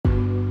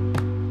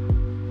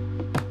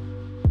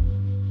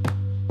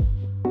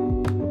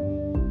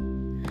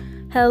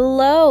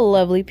Hello,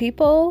 lovely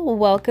people.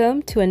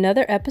 Welcome to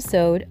another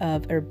episode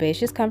of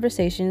Herbaceous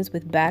Conversations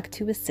with Back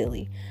to a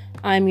Silly.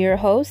 I'm your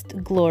host,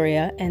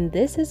 Gloria, and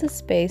this is a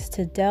space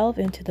to delve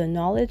into the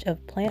knowledge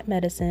of plant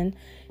medicine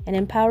and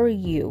empower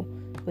you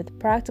with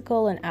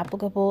practical and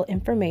applicable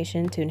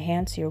information to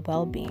enhance your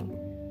well-being.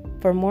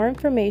 For more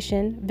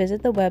information,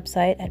 visit the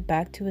website at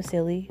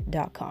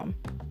backtoasilly.com.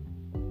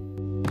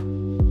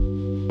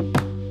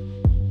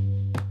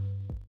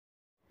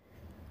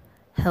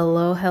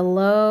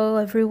 Hello,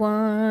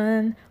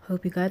 everyone.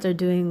 Hope you guys are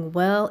doing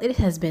well. It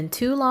has been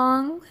too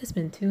long. It's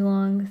been too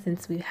long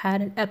since we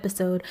had an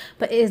episode,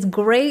 but it is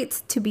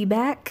great to be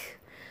back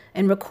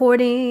and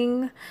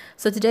recording.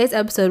 So today's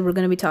episode, we're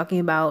going to be talking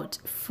about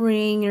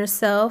freeing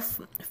yourself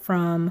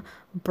from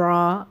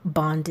bra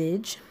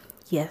bondage.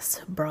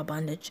 Yes, bra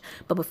bondage.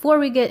 But before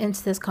we get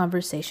into this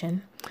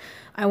conversation,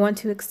 I want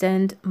to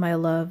extend my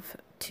love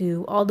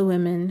to all the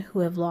women who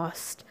have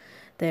lost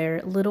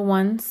their little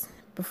ones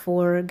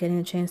before getting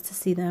a chance to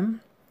see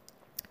them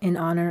in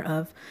honor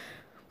of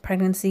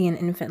Pregnancy and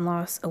Infant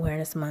Loss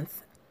Awareness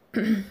Month.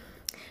 I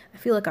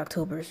feel like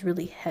October is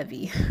really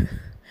heavy.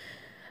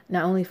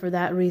 Not only for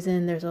that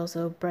reason, there's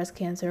also Breast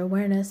Cancer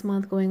Awareness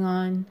Month going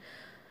on.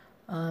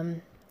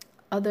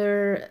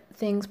 Other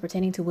things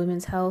pertaining to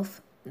women's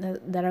health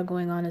that are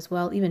going on as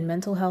well, even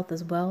mental health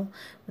as well,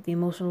 with the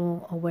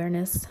Emotional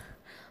Awareness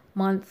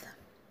Month.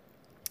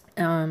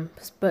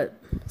 But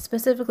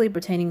specifically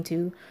pertaining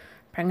to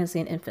pregnancy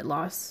and infant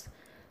loss.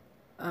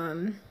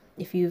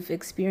 If you've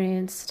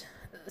experienced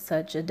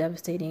such a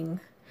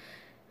devastating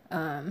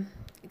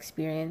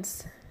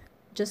experience,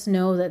 just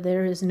know that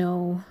there is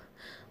no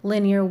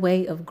linear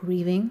way of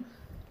grieving.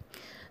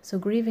 So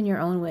grieve in your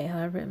own way,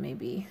 however it may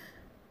be.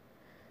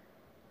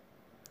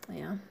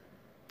 Yeah.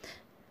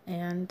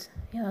 And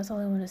yeah, that's all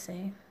I want to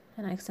say.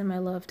 And I extend my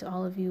love to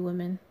all of you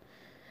women.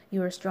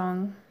 You are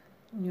strong.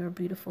 You are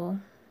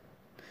beautiful.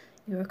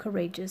 You are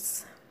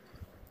courageous.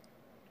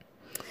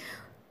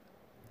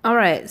 All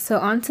right, so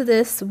on to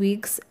this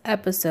week's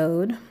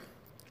episode,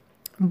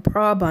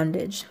 bra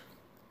bondage.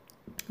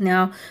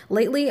 Now,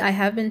 lately I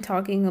have been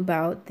talking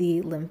about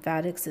the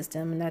lymphatic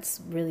system, and that's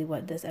really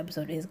what this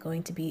episode is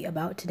going to be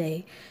about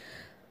today,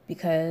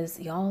 because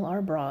y'all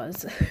are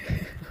bras.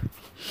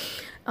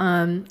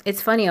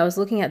 It's funny, I was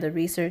looking at the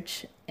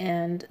research,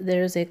 and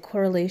there's a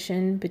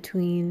correlation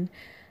between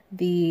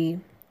the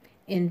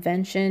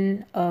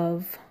invention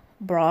of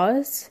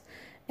bras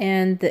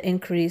and the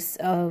increase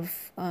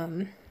of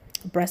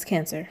breast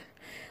cancer,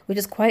 which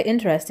is quite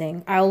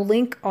interesting. I'll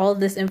link all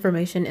of this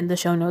information in the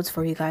show notes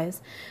for you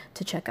guys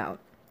to check out.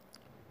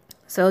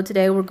 So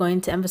today we're going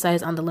to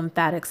emphasize on the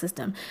lymphatic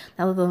system.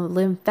 Now the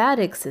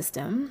lymphatic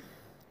system,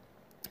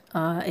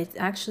 it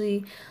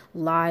actually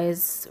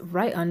lies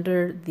right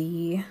under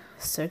the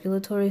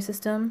circulatory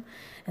system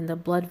and the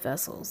blood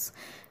vessels.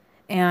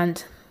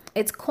 And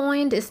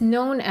it's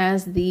known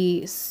as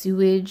the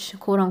sewage,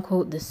 quote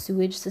unquote, the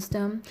sewage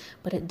system,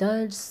 but it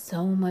does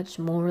so much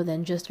more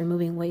than just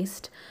removing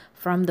waste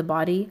from the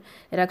body.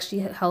 It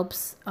actually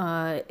helps,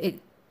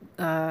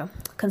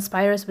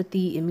 conspires with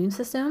the immune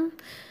system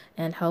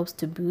and helps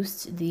to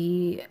boost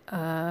the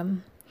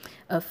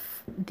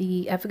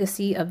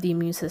efficacy of the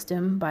immune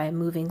system by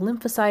moving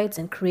lymphocytes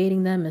and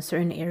creating them in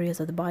certain areas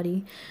of the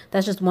body.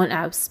 That's just one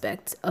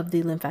aspect of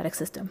the lymphatic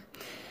system.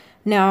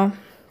 Now,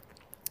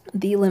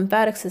 the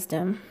lymphatic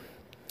system,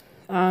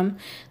 the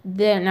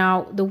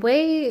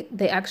way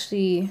they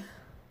actually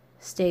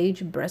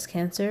stage breast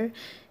cancer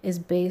is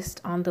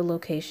based on the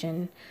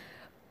location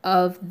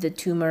of the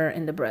tumor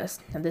in the breast.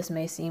 Now this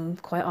may seem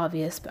quite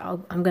obvious, but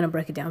I'm going to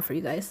break it down for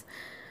you guys.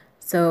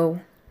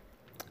 So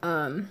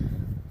now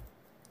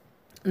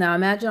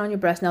imagine on your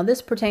breast. Now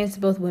this pertains to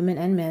both women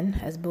and men,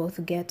 as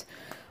both get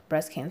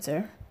breast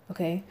cancer.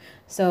 Okay,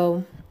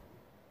 so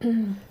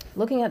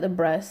looking at the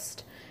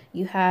breast,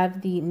 you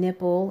have the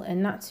nipple,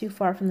 and not too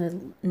far from the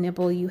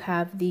nipple, you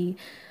have the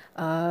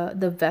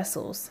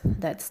vessels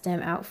that stem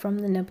out from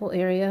the nipple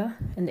area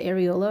and the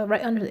areola,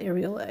 right under the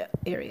areola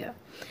area.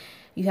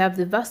 You have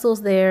the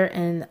vessels there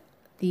and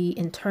the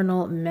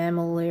internal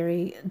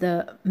mammary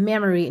node,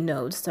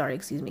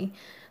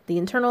 the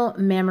internal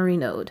mammary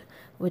node,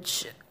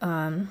 which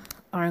are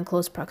in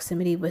close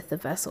proximity with the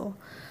vessel.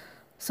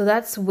 So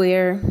that's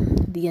where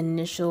the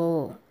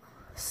initial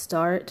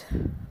start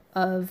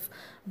of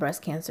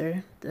breast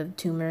cancer, the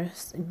tumor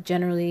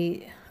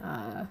generally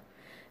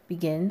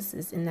begins,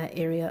 is in that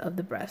area of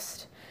the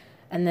breast.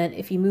 And then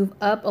if you move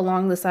up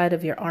along the side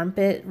of your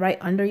armpit, right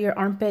under your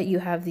armpit, you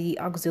have the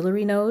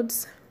axillary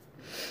nodes,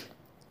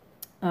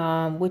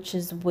 which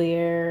is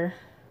where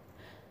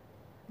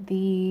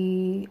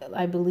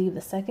I believe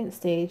the second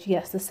stage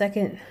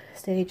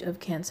of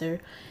cancer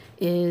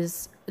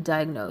is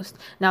diagnosed.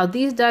 Now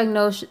these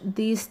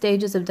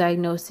stages of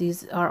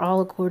diagnoses are all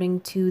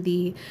according to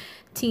the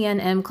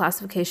TNM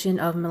classification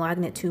of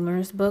malignant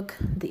tumors book,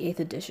 the 8th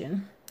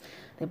edition.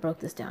 They broke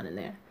this down in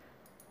there.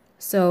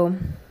 So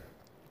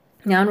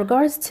now in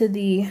regards to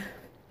the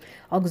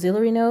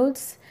auxiliary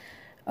nodes,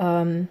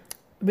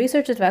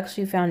 researchers have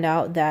actually found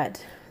out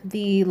that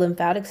the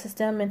lymphatic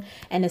system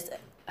and it's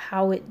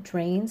how it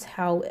drains,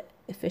 how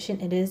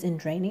efficient it is in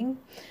draining,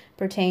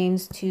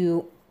 pertains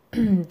to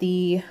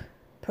the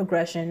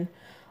progression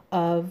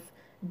of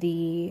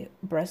the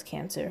breast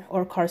cancer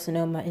or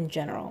carcinoma in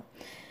general.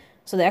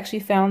 So they actually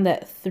found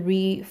that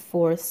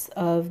 3/4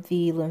 of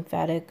the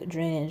lymphatic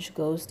drainage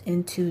goes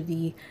into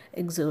the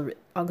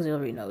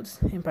auxiliary nodes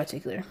in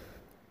particular,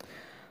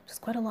 which is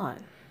quite a lot.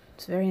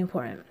 It's very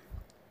important.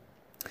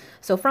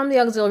 So from the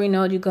auxiliary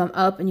node, you come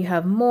up and you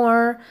have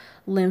more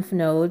lymph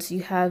nodes.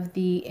 You have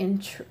the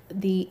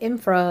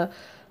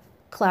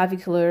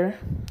infraclavicular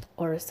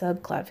or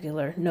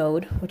subclavicular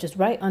node, which is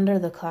right under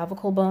the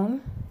clavicle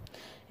bone.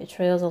 It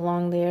trails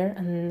along there,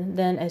 and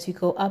then as you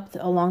go up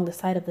along the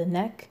side of the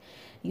neck,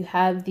 you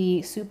have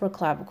the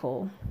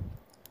supraclavicle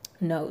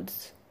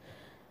nodes.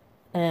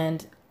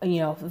 And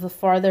the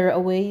farther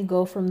away you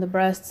go from the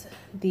breast,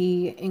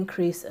 the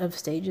increase of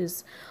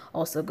stages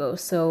also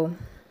goes. So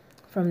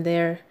from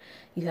there,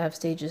 you have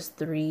stages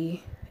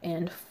 3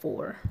 and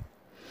 4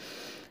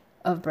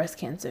 of breast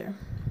cancer.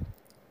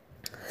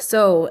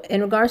 So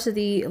in regards to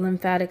the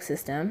lymphatic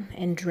system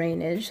and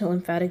drainage,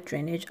 lymphatic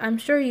drainage, I'm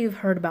sure you've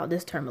heard about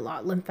this term a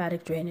lot,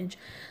 lymphatic drainage.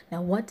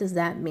 Now, what does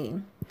that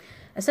mean?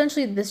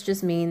 Essentially, this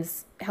just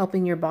means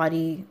helping your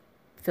body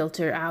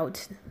filter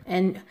out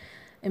and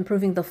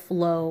improving the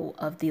flow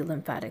of the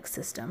lymphatic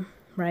system,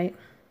 right?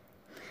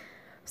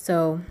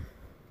 So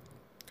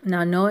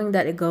now, knowing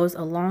that it goes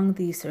along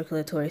the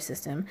circulatory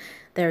system,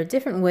 there are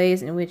different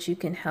ways in which you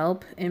can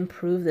help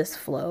improve this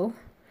flow.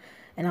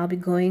 And I'll be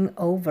going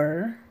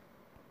over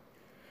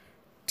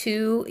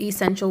 2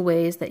 essential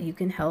ways that you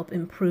can help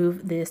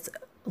improve this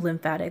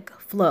lymphatic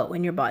flow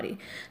in your body.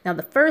 Now,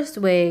 the first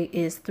way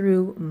is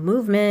through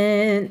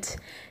movement.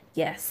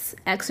 Yes,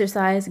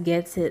 exercise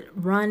gets it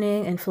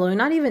running and flowing.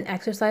 Not even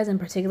exercise in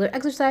particular.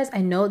 Exercise,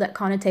 I know that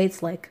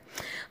connotates like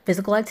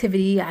physical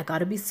activity. I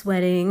gotta be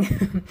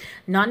sweating.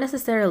 Not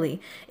necessarily.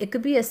 It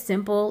could be as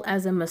simple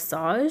as a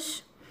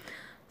massage.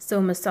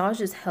 So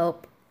massages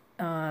help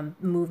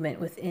movement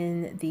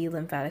within the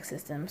lymphatic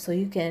system. So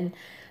you can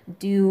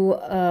do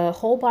a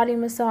whole body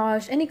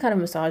massage, any kind of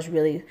massage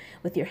really,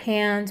 with your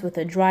hands, with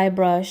a dry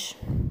brush.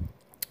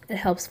 It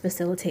helps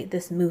facilitate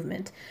this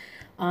movement.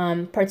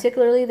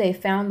 Particularly, they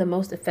found the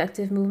most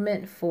effective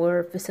movement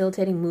for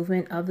facilitating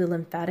movement of the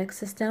lymphatic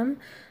system,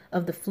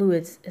 of the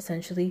fluids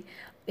essentially,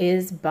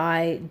 is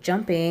by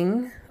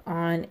jumping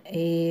on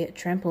a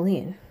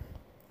trampoline.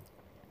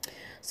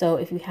 So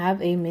if you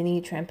have a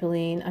mini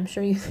trampoline, I'm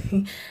sure if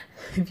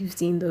you've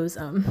seen those,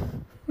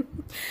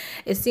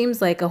 it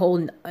seems like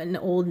an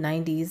old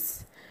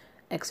 90s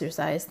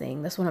exercise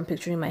thing. That's what I'm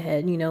picturing in my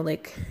head,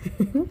 like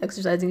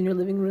exercising in your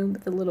living room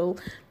with a little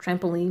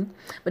trampoline.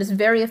 But it's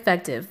very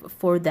effective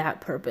for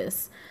that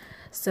purpose.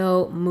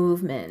 So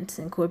movement,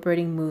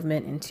 incorporating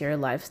movement into your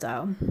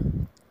lifestyle.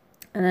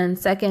 And then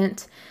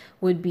second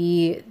would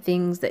be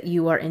things that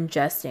you are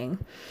ingesting.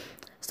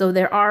 So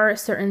there are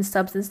certain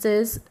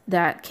substances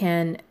that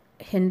can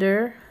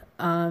hinder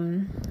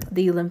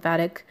the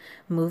lymphatic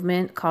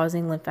movement,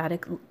 causing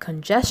lymphatic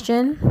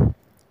congestion.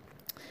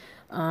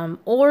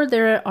 Or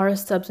there are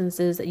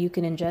substances that you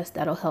can ingest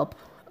that'll help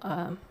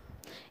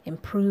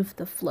improve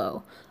the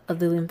flow of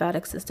the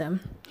lymphatic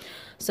system.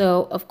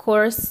 So, of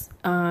course,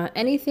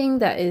 anything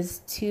that is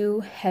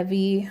too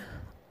heavy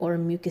or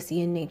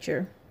mucousy in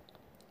nature,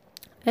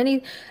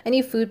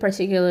 any food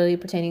particularly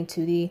pertaining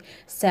to the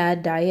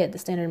SAD diet, the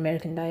standard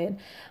American diet,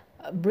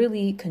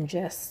 really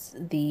congests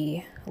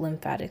the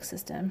lymphatic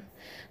system.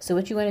 So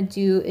what you want to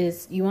do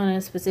is you want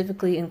to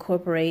specifically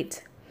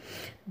incorporate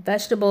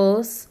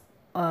vegetables,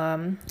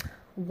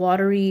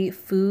 watery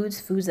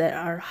foods that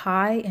are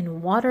high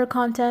in water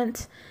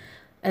content,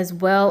 as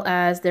well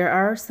as there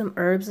are some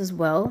herbs as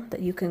well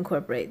that you can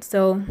incorporate.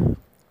 So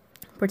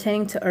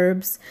pertaining to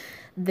herbs,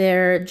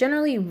 they're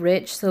generally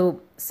rich.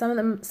 So some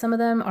of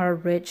them are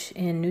rich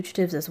in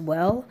nutritives as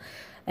well,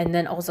 and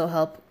then also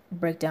help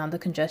break down the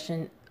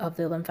congestion of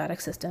the lymphatic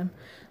system.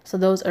 So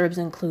those herbs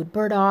include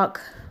burdock,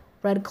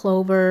 red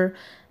clover,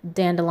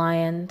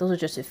 dandelion. Those are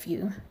just a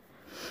few.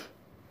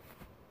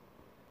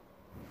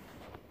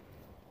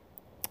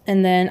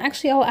 And then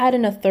actually I'll add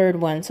in a third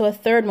one. So a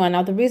third one.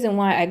 Now the reason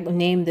why I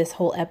named this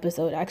whole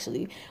episode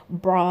actually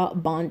bra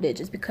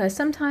bondage is because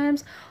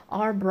sometimes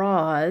our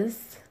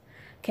bras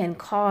can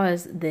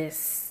cause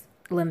this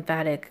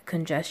lymphatic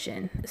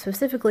congestion,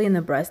 specifically in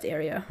the breast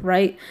area,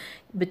 right?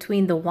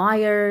 Between the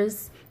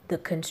wires, the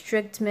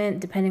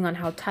constrictment, depending on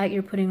how tight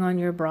you're putting on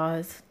your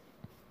bras.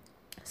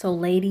 So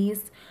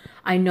ladies,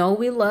 I know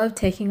we love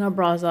taking our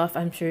bras off.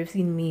 I'm sure you've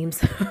seen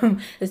memes.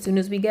 As soon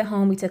as we get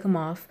home, we take them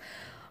off.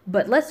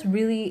 But let's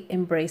really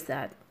embrace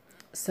that.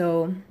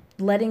 So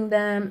letting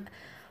them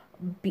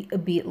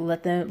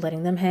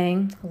letting them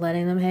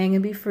hang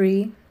and be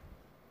free.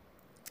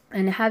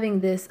 And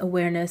having this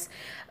awareness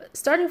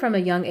starting from a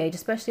young age,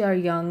 especially our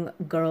young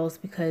girls,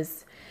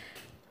 because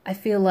I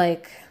feel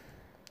like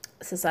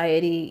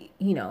society,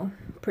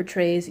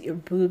 portrays your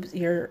boobs,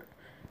 your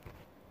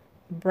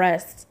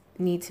breasts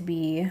need to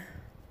be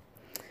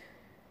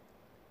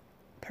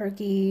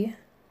perky,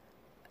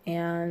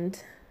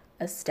 and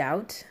a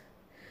stout.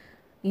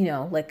 You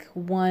know, like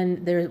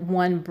there's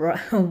one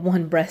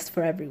breast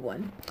for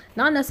everyone.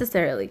 Not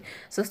necessarily.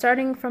 So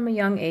starting from a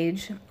young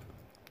age,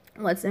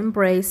 let's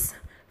embrace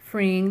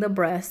freeing the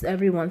breast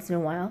every once in a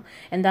while.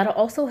 And that'll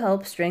also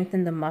help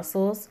strengthen the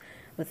muscles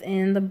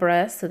within the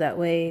breast, so that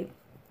way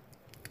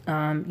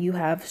you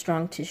have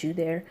strong tissue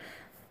there.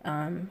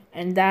 And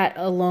that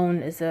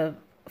alone is a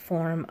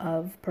form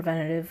of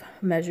preventative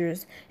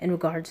measures in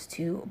regards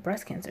to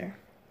breast cancer.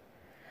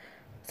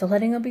 So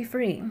letting it be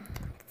free.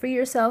 Free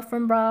yourself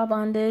from bra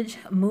bondage,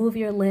 move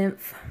your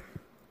lymph.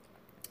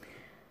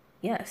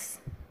 Yes,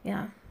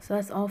 yeah. So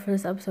that's all for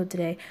this episode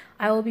today.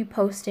 I will be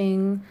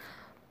posting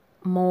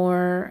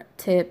more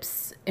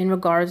tips in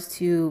regards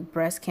to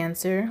breast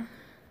cancer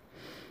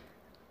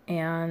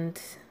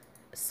and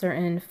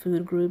certain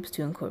food groups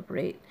to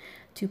incorporate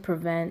to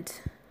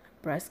prevent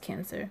breast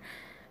cancer.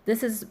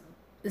 This is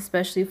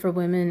especially for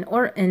women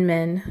or and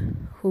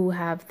men who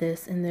have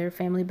this in their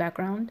family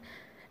background,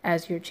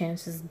 as your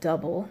chances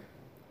double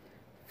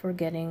for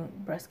getting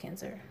breast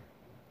cancer.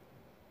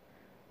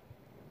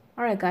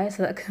 All right, guys,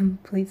 so that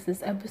completes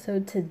this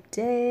episode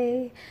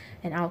today,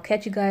 and I'll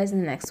catch you guys in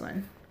the next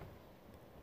one.